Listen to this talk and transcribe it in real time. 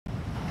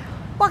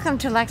Welcome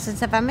to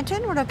Lexus of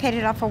Edmonton. We're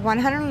located off of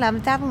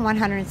 111th Avenue,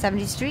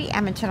 170th Street,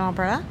 Edmonton,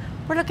 Alberta.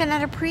 We're looking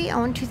at a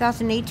pre-owned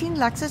 2018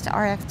 Lexus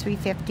RX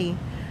 350.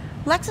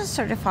 Lexus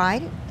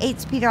certified,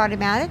 8-speed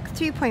automatic,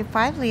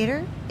 3.5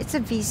 liter. It's a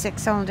V6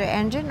 cylinder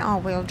engine,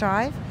 all-wheel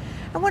drive.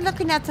 And we're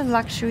looking at the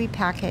luxury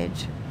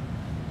package.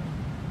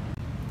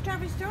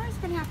 Driver's door is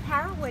going to have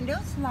power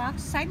windows,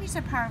 locks, side mirrors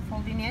are power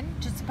folding in.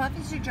 Just above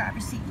is your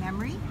driver's seat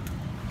memory.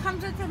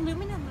 Comes with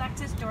aluminum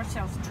Lexus door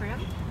sills trim.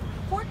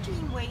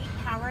 14-way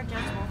power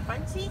adjustable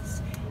front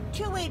seats,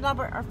 2-way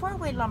lumbar or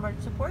 4-way lumbar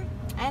support,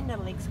 and the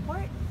leg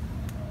support.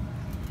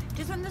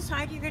 Just on the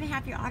side, you're going to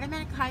have your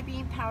automatic high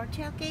beam power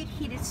tailgate,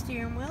 heated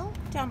steering wheel.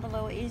 Down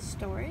below is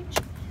storage.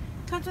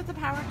 Comes with the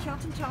power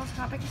tilt and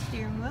telescopic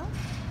steering wheel.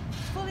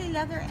 Fully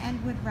leather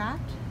and wood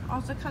wrapped.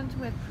 Also comes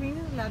with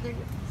premium leather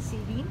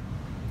seating.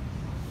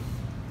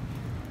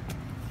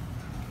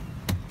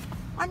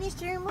 On your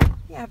steering wheel,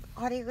 you have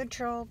audio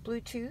control,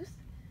 Bluetooth.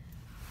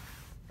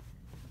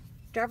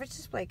 Driver's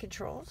display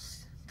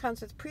controls.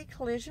 Comes with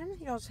pre-collision.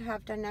 You also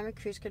have dynamic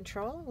cruise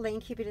control. Lane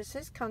keeping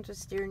assist comes with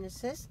steering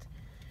assist.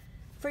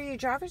 For your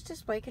driver's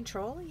display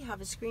control, you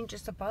have a screen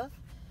just above.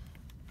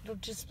 It'll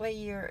display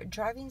your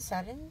driving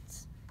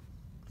settings,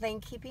 lane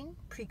keeping,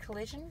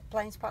 pre-collision,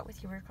 blind spot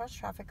with your rear cross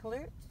traffic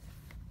alert.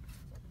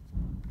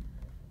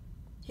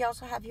 You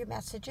also have your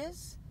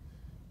messages,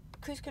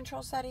 cruise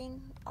control setting,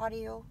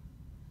 audio,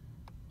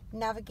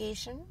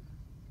 navigation.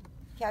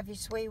 You have your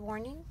sway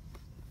warning,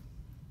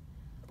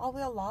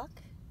 all-wheel lock,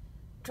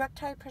 direct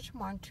tire pressure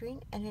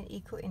monitoring, and an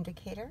eco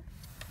indicator.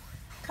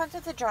 Comes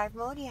with the drive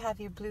mode. You have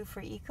your blue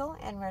for eco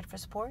and red for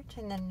sport,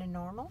 and then the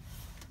normal.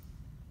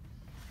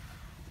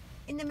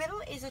 In the middle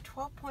is a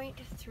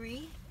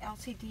 12.3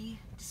 LCD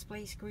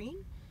display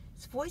screen.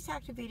 It's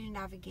voice-activated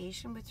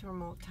navigation with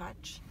remote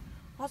touch.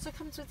 Also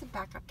comes with a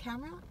backup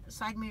camera,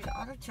 side mirrors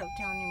auto tilt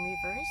down in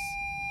reverse,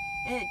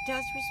 and it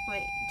does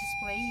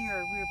display your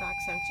rear back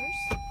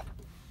sensors.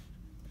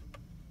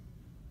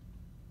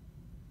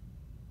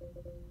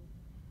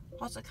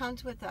 Also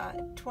comes with a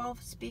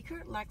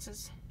 12-speaker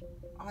Lexus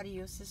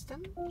audio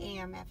system,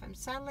 AM, FM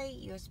satellite,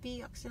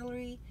 USB,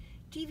 auxiliary,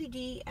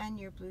 DVD, and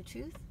your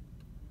Bluetooth.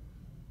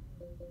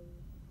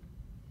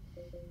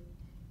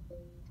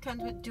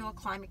 Comes with dual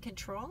climate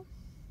control,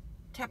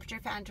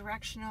 temperature fan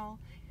directional,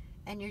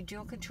 and your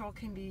dual control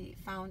can be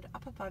found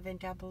up above and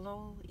down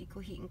below. Eco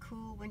heat and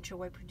cool,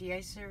 windshield wiper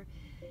deicer,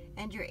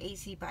 and your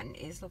AC button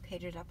is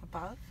located up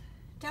above.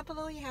 Down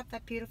below you have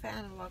that beautiful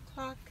analog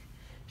clock,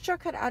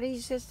 shortcut audio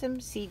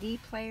system, CD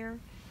player,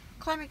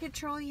 climate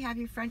control. You have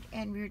your front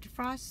and rear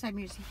defrost, side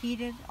mirrors are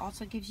heated,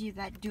 also gives you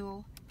that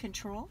dual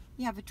control.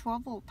 You have a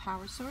 12-volt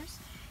power source.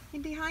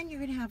 And behind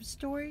you're going to have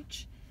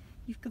storage.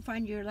 You can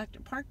find your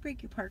electric park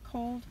brake, your park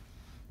hold.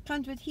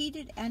 Comes with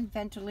heated and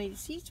ventilated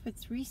seats with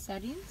 3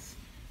 settings.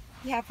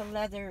 You have a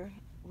leather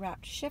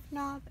wrapped shift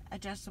knob,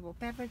 adjustable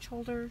beverage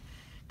holder,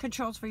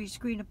 controls for your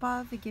screen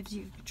above. It gives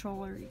you a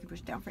controller, you can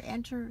push down for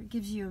enter. It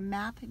gives you a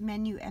map,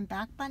 menu, and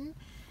back button.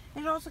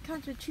 It also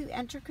comes with 2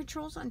 enter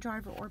controls on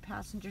driver or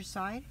passenger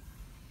side.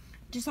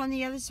 Just on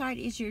the other side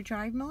is your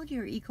drive mode,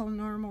 your eco,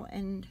 normal,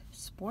 and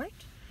sport.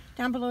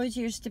 Down below is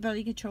your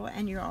stability control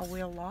and your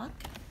all-wheel lock.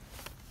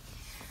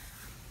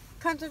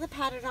 Comes with a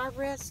padded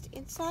armrest.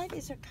 Inside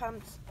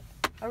comes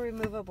a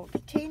removable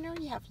container.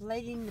 You have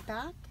lighting in the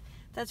back.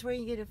 That's where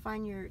you're going to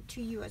find your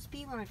 2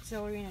 USB, 1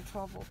 auxiliary, and a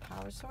 12-volt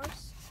power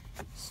source.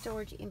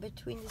 Storage in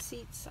between the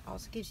seats.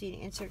 Also gives you an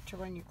insert to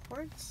run your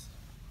cords.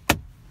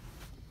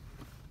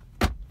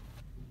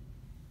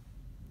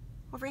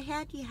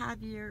 Overhead, you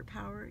have your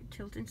power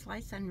tilt and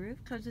slide sunroof.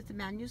 Comes with the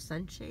manual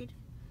sunshade.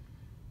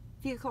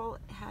 Vehicle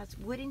has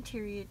wood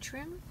interior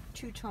trim,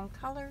 2-tone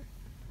color.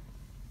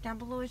 Down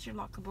below is your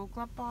lockable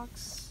glove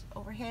box.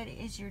 Overhead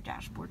is your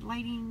dashboard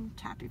lighting.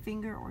 Tap your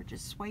finger or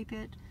just swipe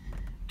it.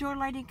 Door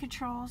lighting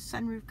control,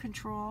 sunroof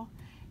control,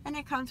 and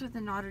it comes with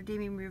an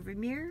auto-dimming rearview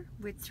mirror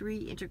with 3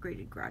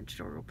 integrated garage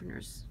door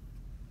openers.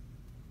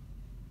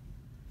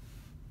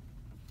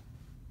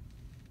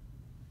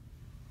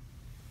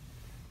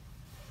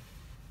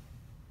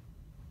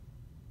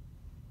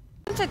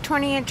 Comes with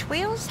 20-inch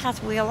wheels,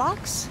 has wheel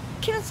locks,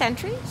 keyless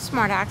entry,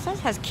 smart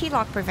access, has key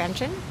lock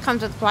prevention,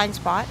 comes with blind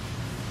spot,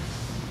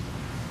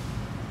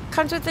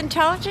 comes with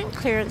intelligent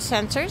clearance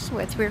sensors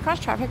with rear cross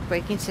traffic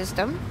braking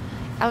system,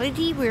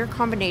 LED rear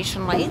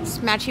combination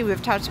lights, matching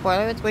rooftop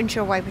spoiler with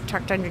windshield wiper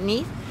tucked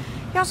underneath.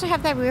 You also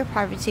have that rear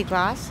privacy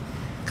glass.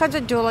 Comes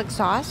with dual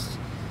exhaust.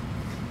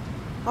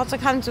 Also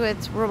comes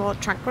with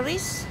remote trunk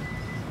release,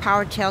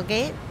 power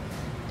tailgate.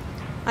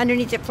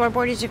 Underneath the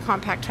floorboard is your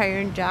compact tire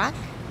and jack.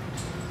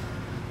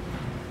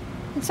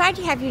 Inside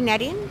you have your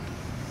netting.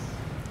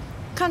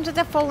 Comes with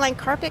a full-length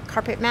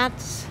carpet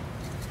mats.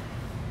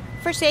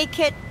 First aid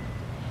kit.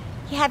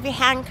 You have your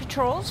hand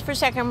controls for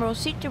second row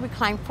seat to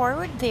recline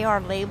forward. They are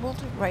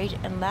labeled right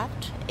and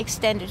left.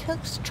 Extended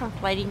hooks,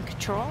 trunk lighting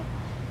control.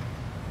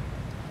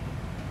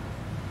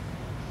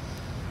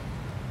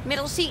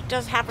 Middle seat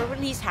does have a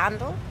release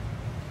handle.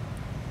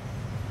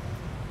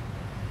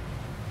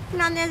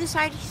 And on the other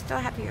side, you still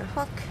have your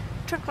hook,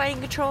 trunk lighting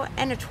control,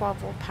 and a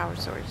 12-volt power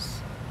source.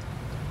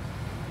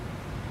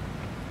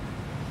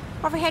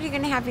 Overhead, you're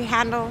going to have your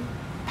handle,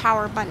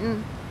 power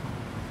button,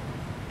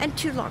 and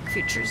 2 lock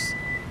features.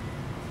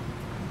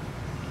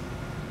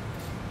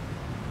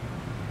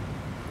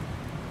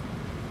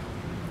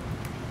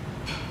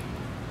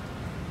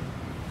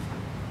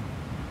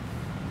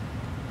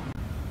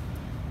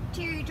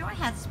 Interior door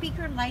has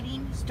speaker,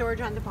 lighting, storage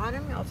on the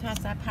bottom. It also has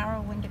that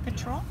power window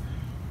control.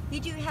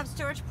 You do have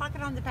storage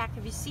pocket on the back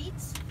of your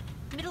seats.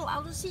 Middle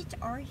outlet seats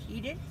are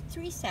heated.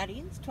 3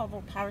 settings.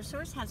 12-volt power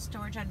source, has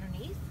storage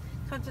underneath.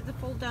 Comes with a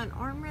fold-down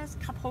armrest,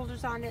 cup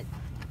holders on it.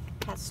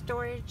 Has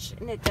storage,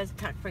 and it does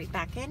tuck right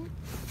back in.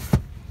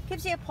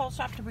 Gives you a pull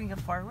strap to bring it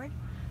forward.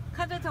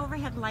 Comes with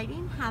overhead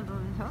lighting, handle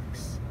and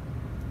hooks.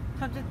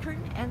 Comes with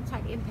curtain and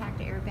side impact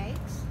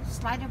airbags.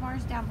 Slider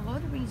bars down below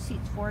to bring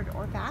seats forward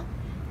or back.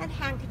 And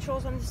hand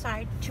controls on the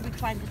side to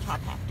recline the top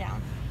half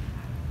down.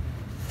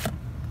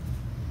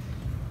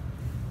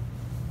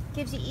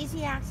 Gives you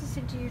easy access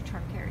into your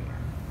trunk area.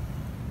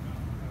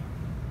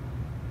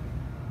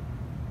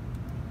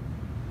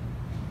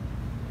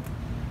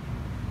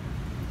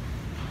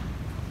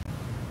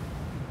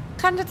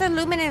 Comes with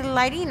illuminated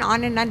lighting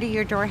on and under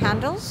your door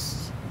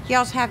handles. You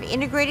also have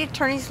integrated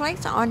turning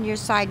lights on your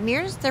side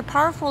mirrors. They're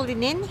power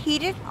folding in,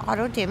 heated,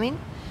 auto dimming.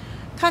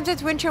 Comes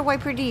with windshield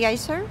wiper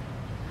deicer.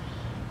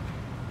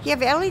 You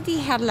have LED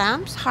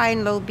headlamps, high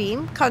and low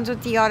beam. Comes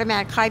with the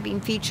automatic high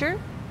beam feature.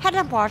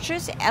 Headlamp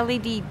washers,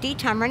 LED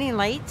daytime running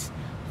lights,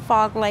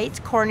 fog lights,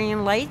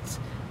 cornering lights.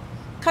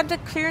 Comes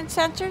with clearance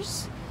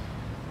sensors,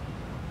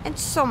 and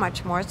so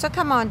much more. So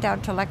come on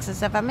down to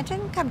Lexus of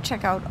Edmonton. Come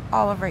check out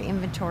all of our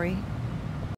inventory.